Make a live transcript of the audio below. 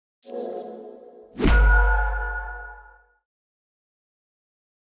Hi,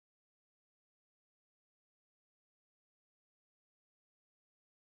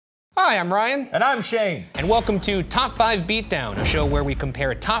 I'm Ryan. And I'm Shane. And welcome to Top 5 Beatdown, a show where we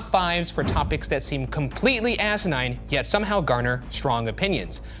compare top 5s for topics that seem completely asinine, yet somehow garner strong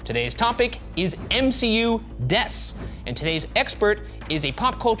opinions. Today's topic is MCU deaths. And today's expert is a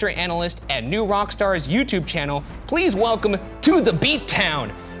pop culture analyst at New Rockstars YouTube channel. Please welcome to the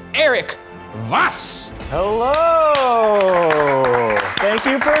Beatdown, Erik Voss. Hello! Thank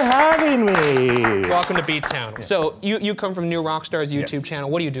you for having me. Welcome to Beatdown. Yeah. So you come from New Rockstars YouTube channel.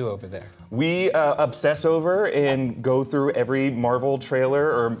 What do you do over there? We obsess over and go through every Marvel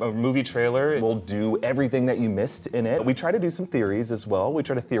trailer or movie trailer. We'll do everything that you missed in it. We try to do some theories as well. We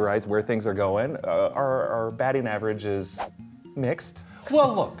try to theorize where things are going. Our batting average is mixed.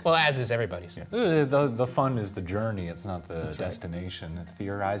 Well, look. Well, as is everybody's. The fun is the journey, it's not the destination. Right.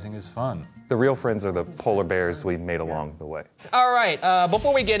 Theorizing is fun. The real friends are the polar bears we made along the way. All right,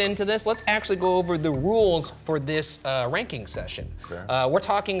 before we get into this, let's actually go over the rules for this ranking session. Sure. We're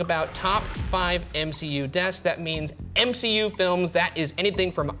talking about top 5 MCU deaths. That means MCU films, that is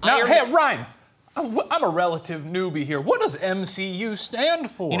anything from Iron Man. Hey, Ryan! I'm a relative newbie here. What does MCU stand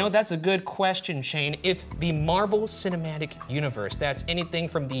for? You know, that's a good question, Shane. It's the Marvel Cinematic Universe. That's anything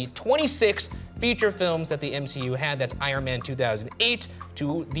from the 26 feature films that the MCU had, that's Iron Man 2008,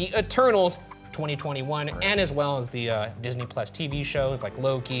 to the Eternals 2021, right. And as well as the Disney Plus TV shows like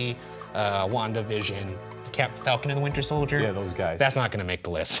Loki, WandaVision, Falcon and the Winter Soldier. Yeah, those guys. That's not gonna make the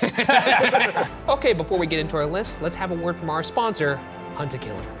list. Okay, before we get into our list, let's have a word from our sponsor, Hunt a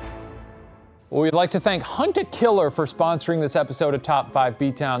Killer. Well, we'd like to thank Hunt a Killer for sponsoring this episode of Top 5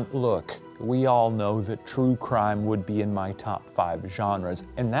 Beatdown. Look, we all know that true crime would be in my top 5 genres,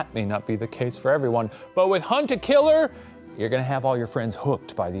 and that may not be the case for everyone, but with Hunt a Killer, you're gonna have all your friends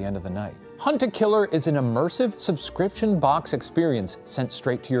hooked by the end of the night. Hunt a Killer is an immersive subscription box experience sent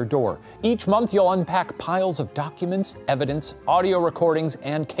straight to your door. Each month you'll unpack piles of documents, evidence, audio recordings,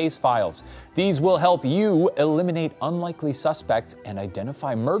 and case files. These will help you eliminate unlikely suspects and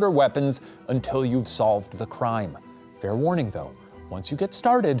identify murder weapons until you've solved the crime. Fair warning though, once you get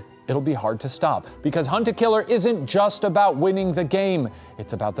started, it'll be hard to stop, because Hunt a Killer isn't just about winning the game.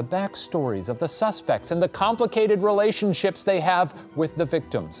 It's about the backstories of the suspects and the complicated relationships they have with the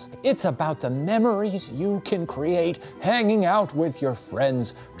victims. It's about the memories you can create hanging out with your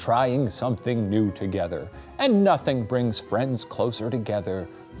friends, trying something new together. And nothing brings friends closer together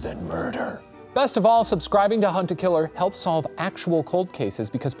than murder. Best of all, subscribing to Hunt a Killer helps solve actual cold cases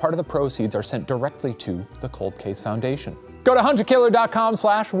because part of the proceeds are sent directly to the Cold Case Foundation. Go to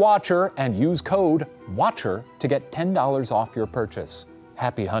huntakiller.com/watcher and use code WATCHER to get $10 off your purchase.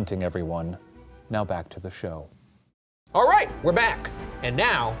 Happy hunting, everyone. Now back to the show. All right, we're back. And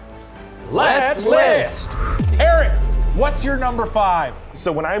now, let's list! Erik, what's your number 5?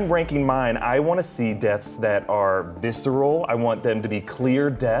 So when I'm ranking mine, I want to see deaths that are visceral. I want them to be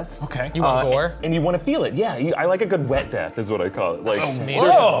clear deaths. Okay. You want gore? And you want to feel it. Yeah, I like a good wet death is what I call it. Like,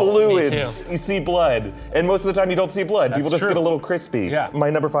 there's fluids, you see blood. And most of the time you don't see blood. People just get a little crispy. Yeah.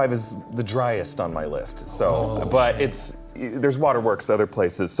 My number 5 is the driest on my list. So, but there's waterworks other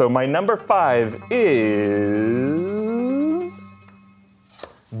places. So my number 5 is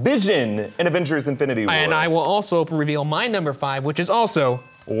Vision in Avengers Infinity War. And I will also reveal my number 5, which is also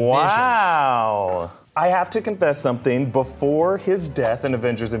Wow. Vision. I have to confess something. Before his death in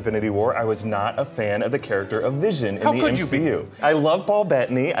Avengers Infinity War, I was not a fan of the character of Vision in the MCU. I love Paul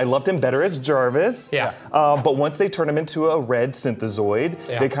Bettany. I loved him better as Jarvis. Yeah. But once they turned him into a red synthezoid,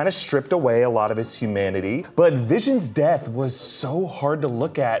 they kind of stripped away a lot of his humanity. But Vision's death was so hard to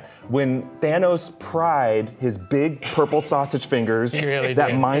look at when Thanos pried his big purple sausage fingers,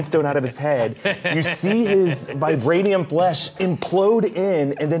 that Mind Stone out of his head. You see his vibranium flesh implode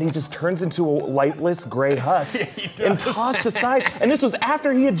in, and then he just turns into a lightless gray husk and tossed aside. And this was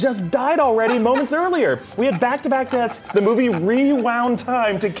after he had just died already moments earlier. We had back-to-back deaths. The movie rewound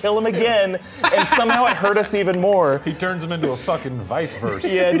time to kill him again, and somehow it hurt us even more. He turns him into a fucking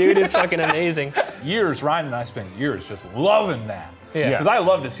vice-versa. Yeah, dude, it's fucking amazing. Ryan and I spent years just loving that. Yeah. Because I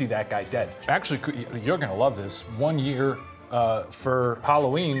love to see that guy dead. Actually, you're gonna love this. One year for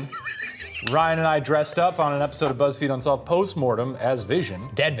Halloween, Ryan and I dressed up on an episode of BuzzFeed Unsolved Postmortem as Vision.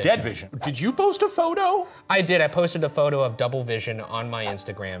 Dead Vision. Did you post a photo? I did. I posted a photo of Double Vision on my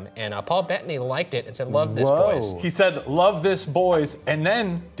Instagram, and Paul Bettany liked it and said, "Love this, boys." He said, "Love this, boys," and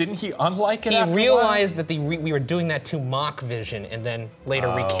then didn't he unlike it? He realized that we were doing that to mock Vision, and then later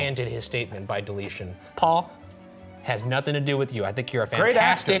recanted his statement by deletion. Paul, has nothing to do with you. I think you're a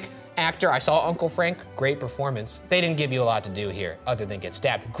fantastic actor, I saw Uncle Frank, great performance. They didn't give you a lot to do here other than get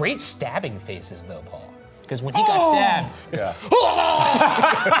stabbed. Great stabbing faces though, Paul. Because when he got stabbed,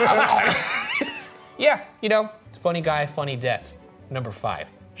 yeah, you know, funny guy, funny death. Number 5,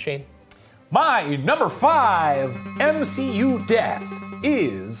 Shane. My number 5 MCU death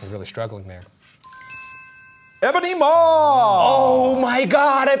is I'm really struggling there. Ebony Maw. Oh my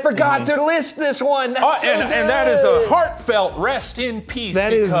God, I forgot to list this one. That's so good. And that is a heartfelt rest in peace.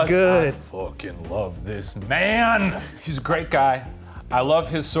 That is good. I fucking love this man. He's a great guy. I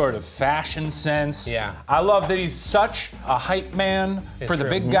love his sort of fashion sense. Yeah. I love that he's such a hype man for the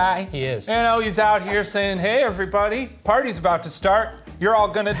big guy. He is. You know, he's out here saying, hey, everybody, party's about to start. You're all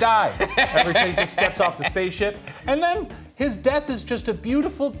gonna die. Every time he just steps off the spaceship. And then his death is just a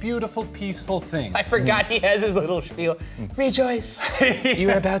beautiful, beautiful, peaceful thing. I forgot he has his little spiel. Rejoice,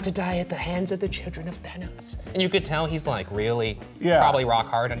 you are about to die at the hands of the children of Thanos. And you could tell he's like really, probably rock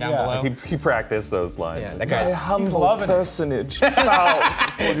hard and down below. He practiced those lines. Yeah, that guy's humble personage. For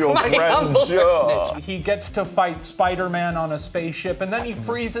your friend Jeong. He gets to fight Spider-Man on a spaceship and then he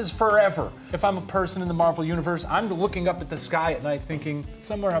freezes forever. If I'm a person in the Marvel Universe, I'm looking up at the sky at night thinking,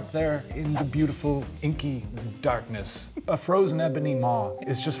 somewhere up there in the beautiful inky darkness, a frozen Ebony Maw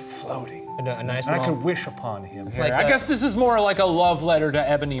is just floating. A nice and I long... could wish upon him. Like I guess this is more like a love letter to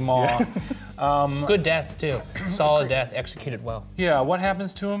Ebony Maw. Good death too. Solid death, executed well. Yeah, what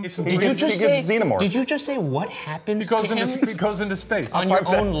happens to him? Did you just say what happens to him? He goes into space. On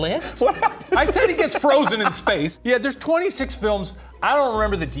your own list? I said he gets frozen in space. Yeah, there's 26 films. I don't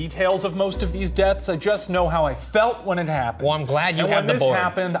remember the details of most of these deaths. I just know how I felt when it happened. Well, I'm glad you have the board. And when this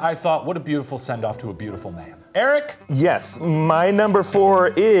happened, I thought, what a beautiful send-off to a beautiful man. Eric? Yes, my number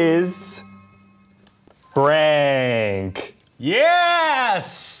 4 is Frank.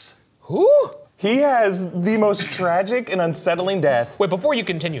 Yes! Who? He has the most tragic and unsettling death. Wait, before you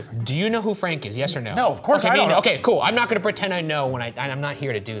continue, do you know who Frank is? Yes or no? No, of course I don't know. Okay, cool. I'm not going to pretend I know when I'm not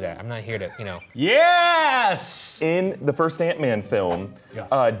here to do that. I'm not here to, you know. Yes! In the first Ant-Man film,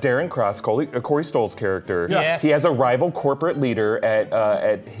 Darren Cross, Corey Stoll's character, Yes. he has a rival corporate leader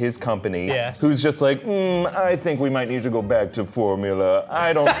at his company who's just like, I think we might need to go back to formula.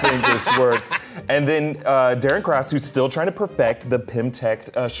 I don't think this works. And then Darren Cross, who's still trying to perfect the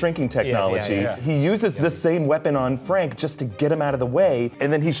PimTech shrinking technology, he uses the same weapon on Frank just to get him out of the way,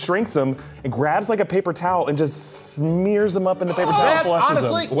 and then he shrinks him and grabs like a paper towel and just smears him up in the paper towel and flushes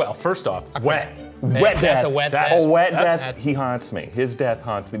honestly, him. well, first off, wet. Wet death. That's a wet death. A wet death. He haunts me. His death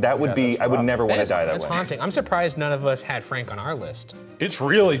haunts me. That would be. I would never want to die that way. That's haunting. I'm surprised none of us had Frank on our list. It's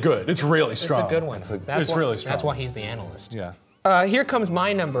really good. It's really strong. It's a good one. It's really strong. That's why he's the analyst. Yeah. Here comes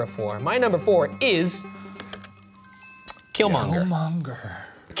my number 4. My number 4 is Killmonger.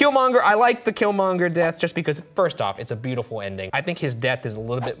 Killmonger, I like the Killmonger death just because, first off, it's a beautiful ending. I think his death is a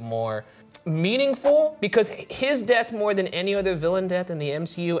little bit more meaningful because his death, more than any other villain death in the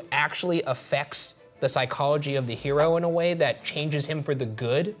MCU, actually affects the psychology of the hero in a way that changes him for the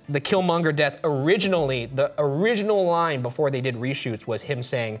good. The Killmonger death originally, the original line before they did reshoots was him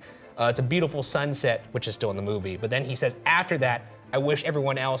saying, it's a beautiful sunset, which is still in the movie. But then he says, after that, I wish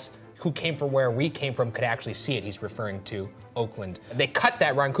everyone else who came from where we came from could actually see it. He's referring to Oakland. They cut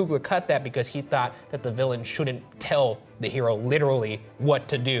that, Ryan Coogler cut that because he thought that the villain shouldn't tell the hero literally what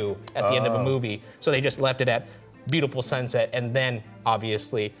to do at the end of a movie. So they just left it at beautiful sunset, and then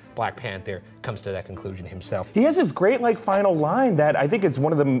obviously Black Panther comes to that conclusion himself. He has this great final line that I think is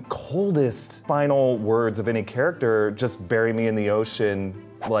one of the coldest final words of any character, just bury me in the ocean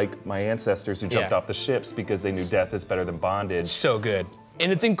like my ancestors who jumped off the ships because they knew death is better than bondage. So good.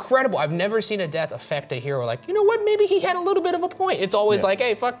 And it's incredible. I've never seen a death affect a hero like, you know what, maybe he had a little bit of a point. It's always like,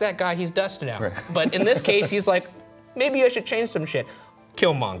 hey, fuck that guy, he's dust now. Right. But in this case, he's like, maybe I should change some shit.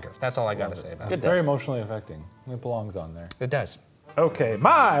 Killmonger, that's all I gotta say about it. It's very emotionally affecting. It belongs on there. It does. Okay,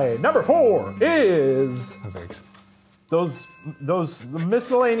 my number 4 is those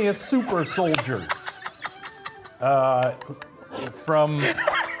miscellaneous super soldiers from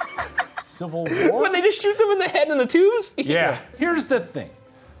Civil War. When they just shoot them in the head in the tubes? Yeah. Here's the thing.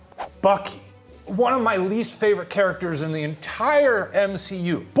 Bucky, one of my least favorite characters in the entire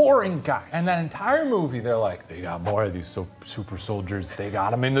MCU. Boring guy. And that entire movie, they're like, they got more of these super soldiers. They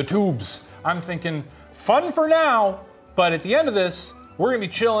got them in the tubes. I'm thinking, fun for now, but at the end of this, we're gonna be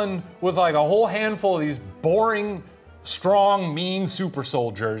chilling with like a whole handful of these boring, strong, mean super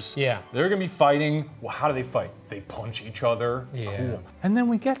soldiers. Yeah. They're gonna be fighting. Well, how do they fight? They punch each other. Yeah. Cool. And then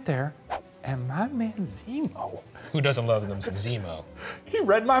we get there, and my man Zemo. Who doesn't love them some Zemo? He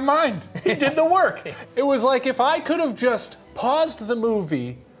read my mind. He did the work. It was like if I could have just paused the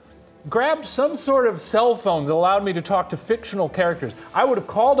movie grabbed some sort of cell phone that allowed me to talk to fictional characters, I would have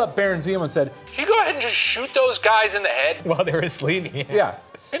called up Baron Zemo and said, "Can you go ahead and just shoot those guys in the head?" While they were asleep. Yeah.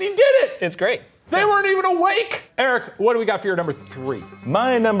 And he did it! It's great. They weren't even awake! Eric, what do we got for your number 3?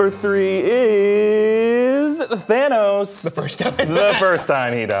 My number 3 is Thanos. The first time. The first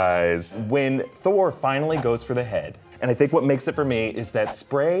time he dies. When Thor finally goes for the head, and I think what makes it for me is that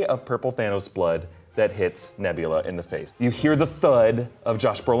spray of purple Thanos blood that hits Nebula in the face. You hear the thud of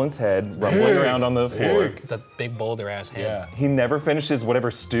Josh Brolin's head rumbling around on the floor. It's a big boulder-ass head. Yeah. He never finishes whatever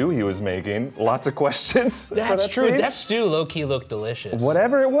stew he was making. Lots of questions. That's true. That stew low-key looked delicious.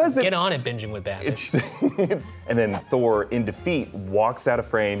 Whatever it was. Get on it, binging with Babish. And then Thor, in defeat, walks out of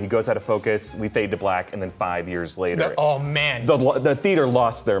frame. He goes out of focus. We fade to black, and then 5 years later. Oh, man. The theater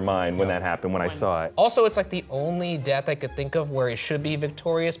lost their mind when that happened, when I saw it. Also, it's like the only death I could think of where he should be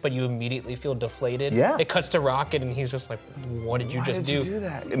victorious, but you immediately feel deflated. Yeah. It cuts to Rocket, and he's just like, what did you just do? Why did you do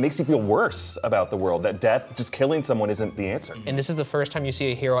that? It makes you feel worse about the world, that death, just killing someone isn't the answer. And this is the first time you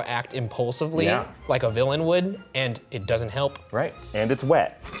see a hero act impulsively, like a villain would, and it doesn't help. Right, and it's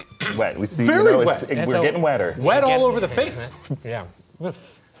wet. Wet, we see, Very wet. We're getting wetter. Wet all over the face. Yeah.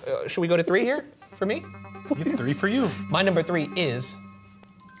 Should we go to 3 here for me? 3 for you. My number 3 is...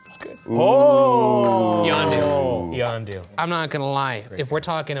 Oh! Yondu. I'm not gonna lie, if we're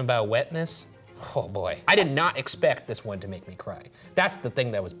talking about wetness, oh boy. I did not expect this one to make me cry. That's the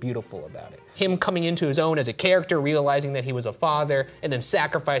thing that was beautiful about it. Him coming into his own as a character, realizing that he was a father, and then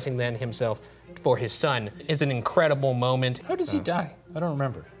sacrificing then himself for his son is an incredible moment. How does he die? I don't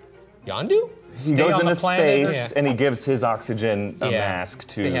remember. Yondu? He goes on into the planet? space and he gives his oxygen Yeah. mask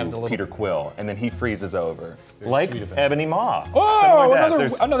They have the to little- Peter Quill, and then he freezes over. Like sweet of him. Ebony Maw. Oh, Something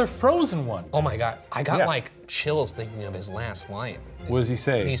like that. another Frozen one. Oh my God, I got Yeah. like chills thinking of his last line. What does he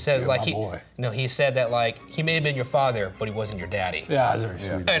say? He says You're like my boy. he said that like, he may have been your father, but he wasn't your daddy. Yeah, that's very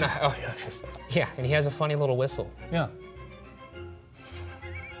sweet. And yeah, and he has a funny little whistle. Yeah.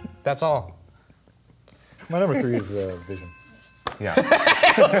 That's all. My number 3 is Vision. Yeah.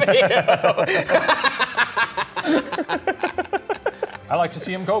 I like to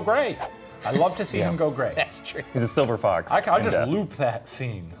see him go gray. I love to see him go gray. That's true. He's a silver fox. I'll in just death. loop that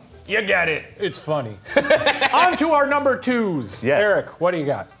scene. You get it. It's funny. On to our number 2s. Yes. Eric, what do you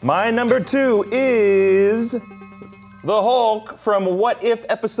got? My number 2 is the Hulk from What If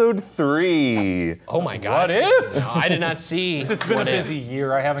Episode 3. Oh my God. What ifs? No, I did not see. It's been What a If. busy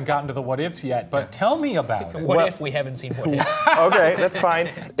year. I haven't gotten to the what ifs yet, but tell me about it. What Well- if we haven't seen What If? Okay, that's fine.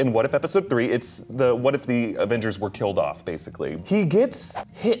 In What If Episode 3, it's the what if the Avengers were killed off, basically. He gets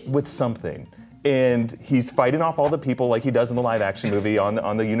hit with something, and he's fighting off all the people like he does in the live action movie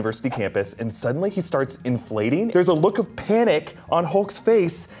on the university campus, and suddenly he starts inflating. There's a look of panic on Hulk's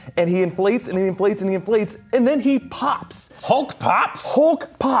face, and he inflates and he inflates and he inflates, and then he pops. Hulk pops? Hulk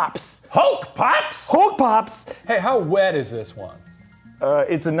pops. Hulk pops? Hulk pops. Hey, how wet is this one?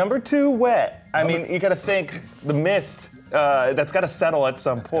 It's a number 2 wet. I mean, you gotta think the mist, that's gotta settle at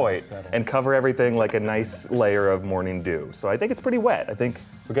some point settle. and cover everything like a nice layer of morning dew. So I think it's pretty wet. I think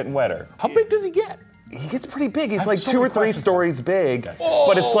we're getting wetter. How big does he get? He gets pretty big. He's have like so 2 or many 3 questions. stories big,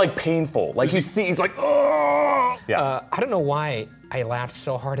 but it's like painful. Like you see, he's like, oh. Yeah. I don't know why I laughed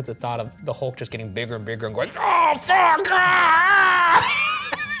so hard at the thought of the Hulk just getting bigger and bigger and going, oh fuck! Ah!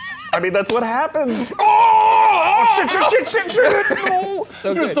 I mean, that's what happens. Oh, shit. No.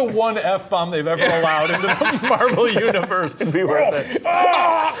 So Just good. the one F-bomb they've ever allowed in the Marvel universe. It'd be worth it.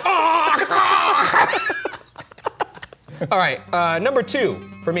 All right, number 2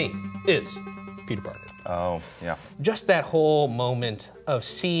 for me is Peter Parker. Oh, yeah. Just that whole moment of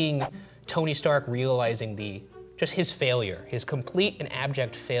seeing Tony Stark realizing just his failure, his complete and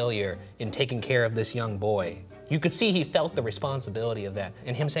abject failure in taking care of this young boy. You could see he felt the responsibility of that,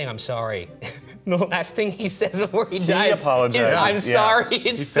 and him saying, I'm sorry. The last thing he says before he dies apologized. is, I'm Yeah. sorry.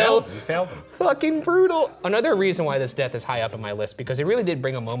 It's so He failed him. fucking brutal. Another reason why this death is high up on my list, because it really did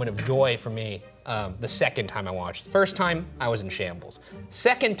bring a moment of joy for me the second time I watched. First time, I was in shambles.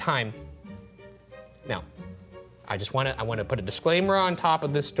 Second time, now, I want to put a disclaimer on top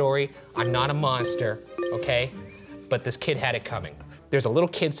of this story. I'm not a monster, okay? But this kid had it coming. There's a little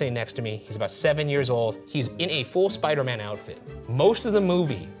kid sitting next to me. He's about 7 years old. He's in a full Spider-Man outfit. Most of the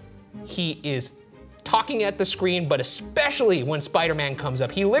movie, he is talking at the screen, but especially when Spider-Man comes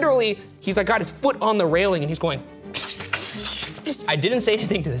up, he's like got his foot on the railing and he's going. I didn't say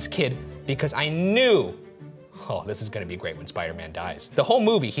anything to this kid because I knew, oh, this is gonna be great when Spider-Man dies. The whole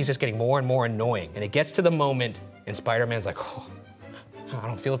movie, he's just getting more and more annoying, and it gets to the moment and Spider-Man's like, oh, I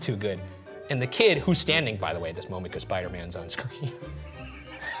don't feel too good. And the kid, who's standing, by the way, at this moment because Spider-Man's on screen.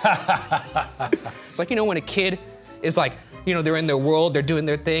 It's like, you know, when a kid is like, you know, they're in their world, they're doing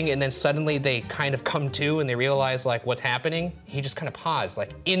their thing, and then suddenly they kind of come to and they realize like what's happening. He just kind of paused,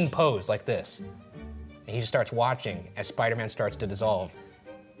 like in pose, like this. And he just starts watching as Spider-Man starts to dissolve.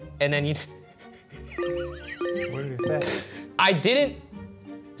 And then you... What did he say? I didn't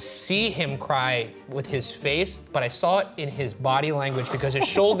see him cry with his face, but I saw it in his body language because his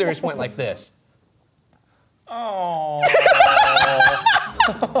shoulders went like this. Oh.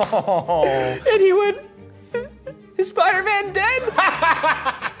 And he went, is Spider-Man dead?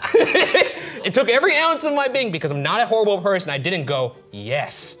 It took every ounce of my being, because I'm not a horrible person, I didn't go,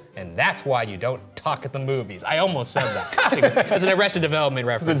 yes. And that's why you don't talk at the movies. I almost said that. Because it's an Arrested Development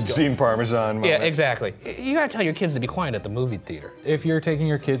reference. The Gene Parmesan moment. Yeah, exactly. You gotta tell your kids to be quiet at the movie theater. If you're taking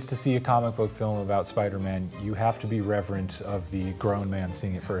your kids to see a comic book film about Spider-Man, you have to be reverent of the grown man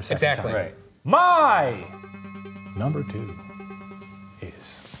seeing it for a second Exactly. time. Right. My number 2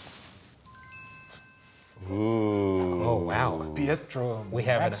 is... Ooh. Oh, wow. Pietro We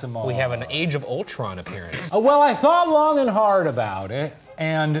have an Age of Ultron appearance. Well, I thought long and hard about it,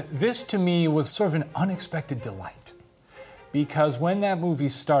 and this to me was sort of an unexpected delight. Because when that movie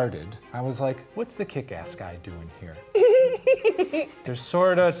started, I was like, what's the kick-ass guy doing here? They're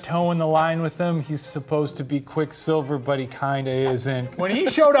sort of towing the line with him. He's supposed to be Quicksilver, but he kind of isn't. When he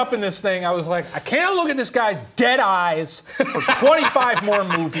showed up in this thing, I was like, I can't look at this guy's dead eyes for 25 more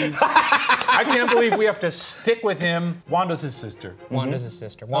movies. I can't believe we have to stick with him. Wanda's his sister. Wanda's his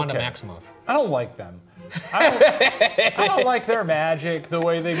sister, Wanda Okay. Maximoff. I don't like them. I don't like their magic, the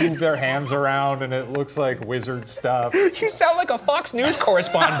way they move their hands around and it looks like wizard stuff. You sound like a Fox News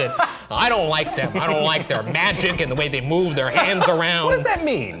correspondent. I don't like them. I don't like their magic and the way they move their hands around. What does that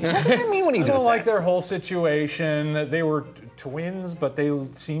mean? What does that mean when he I does don't that? like their whole situation. They were twins, but they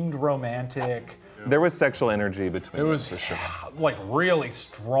seemed romantic. There was sexual energy between There them, was for sure. like really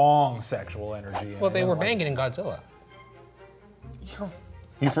strong sexual energy. Well, they were like, banging in Godzilla.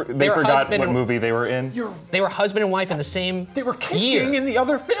 They were forgot husband what and- movie they were in. They were husband and wife in the same They were kissing year. in the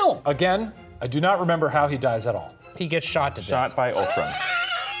other film. Again, I do not remember how he dies at all. He gets shot to death. Shot by Ultron.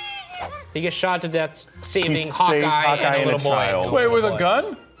 He gets shot to death saving He saves Hawkeye, Hawkeye and a and a little boy. child. and Wait, little with boy. a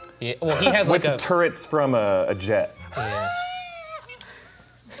gun? Yeah, well, he has With like the a... turrets from a jet. Yeah.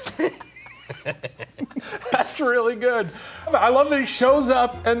 That's really good. I love that he shows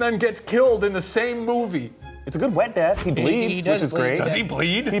up and then gets killed in the same movie. It's a good wet death. He bleeds, does which is bleed. great. Does he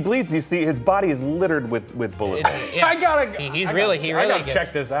bleed? He bleeds. You see, his body is littered with bullet holes. Yeah. I gotta He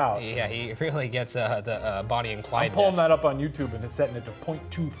check this out. Yeah, he really gets the Bonnie and Clyde. I'm pulling death. that up on YouTube and it's setting it to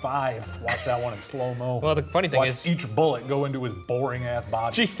 0.25. Watch that one in slow-mo. Well, the funny thing Watch is- each bullet go into his boring ass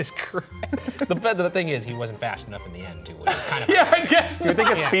body. Jesus Christ. The thing is, he wasn't fast enough in the end, too, which is kind of... Yeah, I guess. You think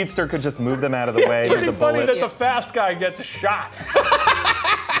a speedster could just move them out of the way with Pretty the funny bullets? that the fast guy gets shot.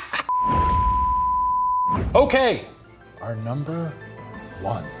 Okay, our number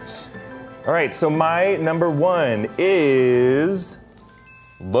ones. All right, so my number 1 is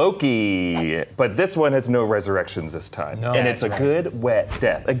Loki. But this one has no resurrections this time. No. And it's a That's good wet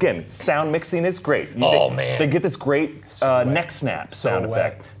death. Again, sound mixing is great. Man. They get this great neck snap sound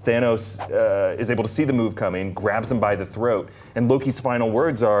wet. effect. Thanos is able to see the move coming, grabs him by the throat, and Loki's final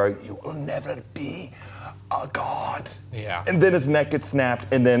words are, "You will never be a god." Yeah. And then his neck gets snapped,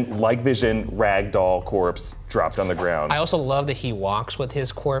 and then, like Vision, ragdoll corpse dropped on the ground. I also love that he walks with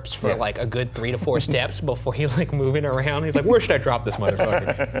his corpse for Yeah. like a good 3 to 4 steps before he like moving around. He's like, where should I drop this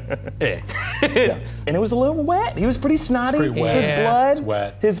motherfucker? Yeah. And it was a little wet. He was pretty snotty. pretty wet. His Yeah. blood, It's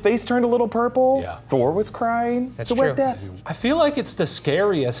wet. his face turned a little purple. Yeah. Thor was crying. That's it's a wet true. death. I feel like it's the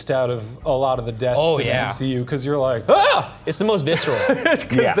scariest out of a lot of the deaths Oh, in yeah. the MCU because you're like, ah! It's the most visceral. It's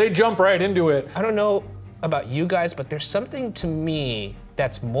because Yeah. they jump right into it. I don't know about you guys, but there's something to me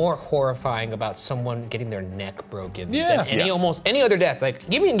that's more horrifying about someone getting their neck broken Yeah. than almost any other death. Like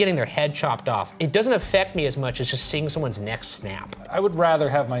even getting their head chopped off, it doesn't affect me as much as just seeing someone's neck snap. I would rather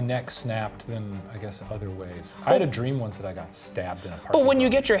have my neck snapped than, I guess, other ways. I had a dream once that I got stabbed in a parking But when you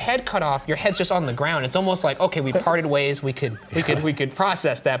lot. get your head cut off, your head's just on the ground. It's almost like, okay, we parted ways. We could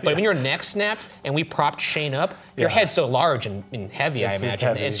process that. But when your neck snapped and we propped Shane up, your Yeah. head's so large and heavy. I It's imagine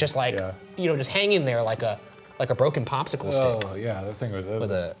heavy, it's just like yeah. just hanging there like a broken popsicle stick Oh, yeah, the thing with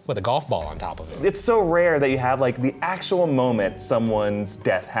with a golf ball on top of it. It's so rare that you have like the actual moment someone's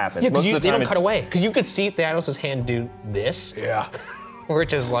death happens. Yeah, Most because of the they time don't cut it's- away. Because you could see Thanos' hand do this, Yeah.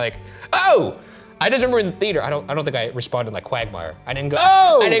 which is like, oh, I just remember in the theater, I don't think I responded like Quagmire. I didn't go,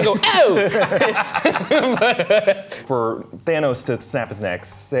 oh! I didn't go, oh! For Thanos to snap his neck,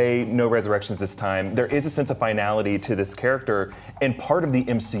 say no resurrections this time, there is a sense of finality to this character, and part of the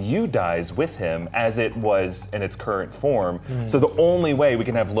MCU dies with him as it was in its current form. So the only way we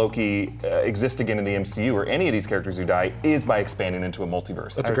can have Loki exist again in the MCU, or any of these characters who die, is by expanding into a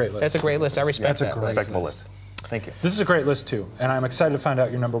multiverse. That's a great list. That's a great list. I respect that. That's a great Respectable list. Thank you. This is a great list too, and I'm excited to find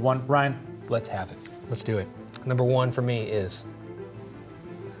out your number one. Ryan, let's have it. Let's do it. Number one for me is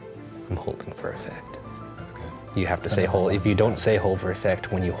I'm holding for effect. That's good. You have to say hold. If you don't say hold for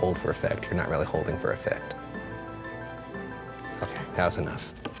effect when you hold for effect, you're not really holding for effect. Okay, that was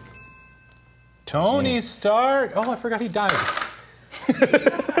enough. Tony Stark. Oh, I forgot he died.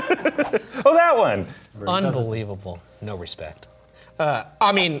 Oh, that one. Unbelievable. No respect.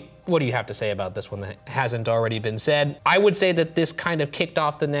 I mean, what do you have to say about this one that hasn't already been said? I would say that this kind of kicked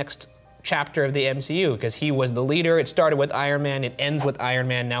off the next chapter of the MCU because he was the leader. It started with Iron Man, it ends with Iron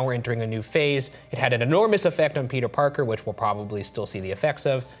Man. Now we're entering a new phase. It had an enormous effect on Peter Parker, which we'll probably still see the effects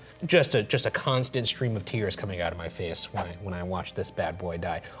of. Just a constant stream of tears coming out of my face when I watch this bad boy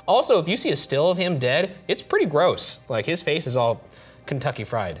die. Also, if you see a still of him dead, it's pretty gross. Like his face is all Kentucky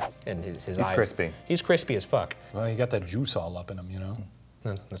Fried, and his eyes. He's crispy. He's crispy as fuck. Well, he got that juice all up in him, you know?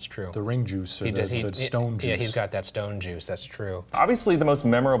 That's true. The ring juice, or the stone juice. Yeah, he's got that stone juice, that's true. Obviously the most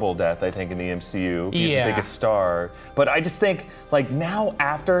memorable death, I think, in the MCU. He's the biggest star. But I just think, like, now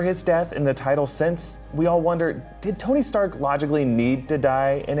after his death in the title sense, we all wonder, did Tony Stark logically need to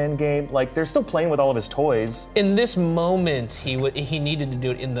die in Endgame? Like, they're still playing with all of his toys. In this moment, he needed to do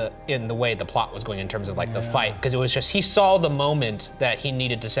it in the way the plot was going in terms of like the fight, because it was just, he saw the moment that he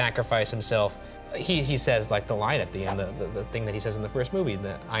needed to sacrifice himself. He says like the line at the end, the thing that he says in the first movie,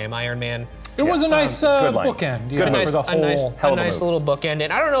 that I am Iron Man. It was a nice bookend. Good a nice little bookend.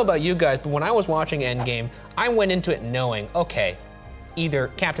 And I don't know about you guys, but when I was watching Endgame, I went into it knowing, okay,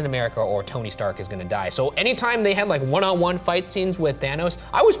 either Captain America or Tony Stark is gonna die. So anytime they had like one-on-one fight scenes with Thanos,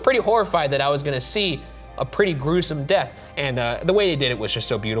 I was pretty horrified that I was gonna see a pretty gruesome death. And the way they did it was just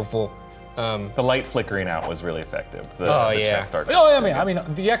so beautiful. The light flickering out was really effective. The chest start. Oh, I mean,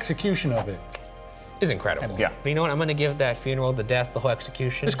 the execution of it is incredible. Yeah. But you know what? I'm gonna give that funeral, the death, the whole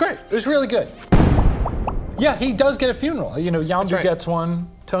execution. It's great. It was really good. Yeah, he does get a funeral. You know, Yondu gets one.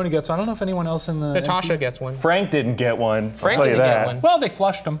 Tony gets one. I don't know if anyone else in the Natasha gets one. Frank didn't get one. Frank I'll tell you didn't that. get one. Well, they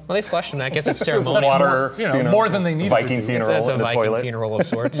flushed him. Well, they flushed him. I guess it's ceremonial. Water, more than they needed Viking to do. funeral It's a in the Viking toilet. funeral of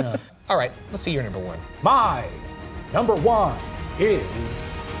sorts. Yeah. All right, let's see your number one. My number one is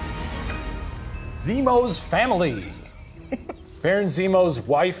Zemo's family. Baron Zemo's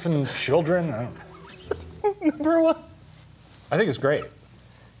wife and children. Number one. I think it's great.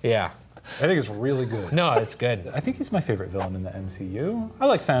 Yeah. I think it's really good. No, it's good. I think he's my favorite villain in the MCU. I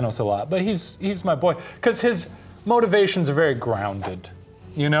like Thanos a lot, but he's my boy. Because his motivations are very grounded,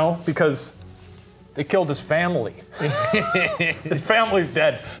 you know? Because they killed his family. His family's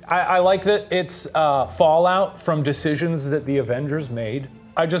dead. I like that it's fallout from decisions that the Avengers made.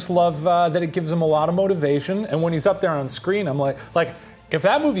 I just love that it gives him a lot of motivation. And when he's up there on screen, I'm like, if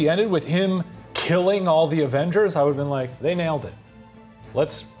that movie ended with him killing all the Avengers, I would have been like, they nailed it.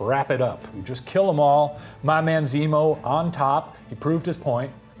 Let's wrap it up. We just kill them all. My man Zemo on top. He proved his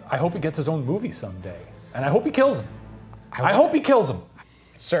point. I hope he gets his own movie someday. And I hope he kills him. I hope he kills him.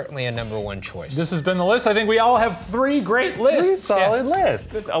 Certainly a number one choice. This has been the list. I think we all have 3 great lists. Solid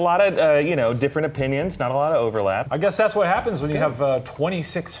list. A lot of different opinions, not a lot of overlap. I guess that's what happens when you have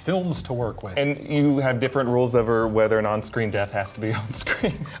 26 films to work with. And you have different rules over whether an on-screen death has to be on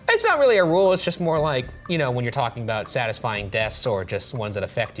screen. It's not really a rule, it's just more like, you know, when you're talking about satisfying deaths or just ones that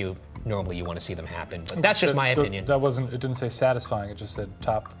affect you, normally you want to see them happen. But that's just my opinion. It didn't say satisfying, it just said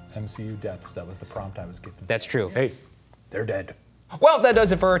top MCU deaths. That was the prompt I was given. That's true. Hey, they're dead. Well, that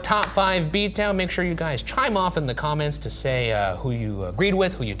does it for our top 5 beatdown. Make sure you guys chime off in the comments to say who you agreed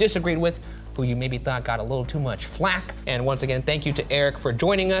with, who you disagreed with, who you maybe thought got a little too much flack. And once again, thank you to Erik for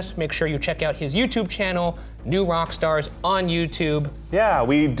joining us. Make sure you check out his YouTube channel, New Rockstars on YouTube. Yeah,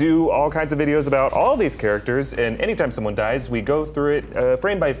 we do all kinds of videos about all these characters, and anytime someone dies, we go through it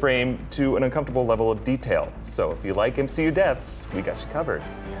frame by frame to an uncomfortable level of detail. So if you like MCU deaths, we got you covered.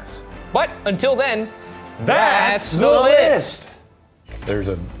 Yes. But until then, that's the list. There's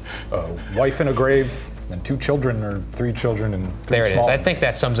a wife in a grave, and 2 children or 3 children, and 3 there it small is. I ones. think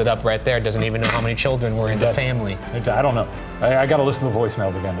that sums it up right there. Doesn't even know how many children were in the family. I don't know. I got to listen to the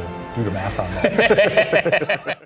voicemail again to do the math on that.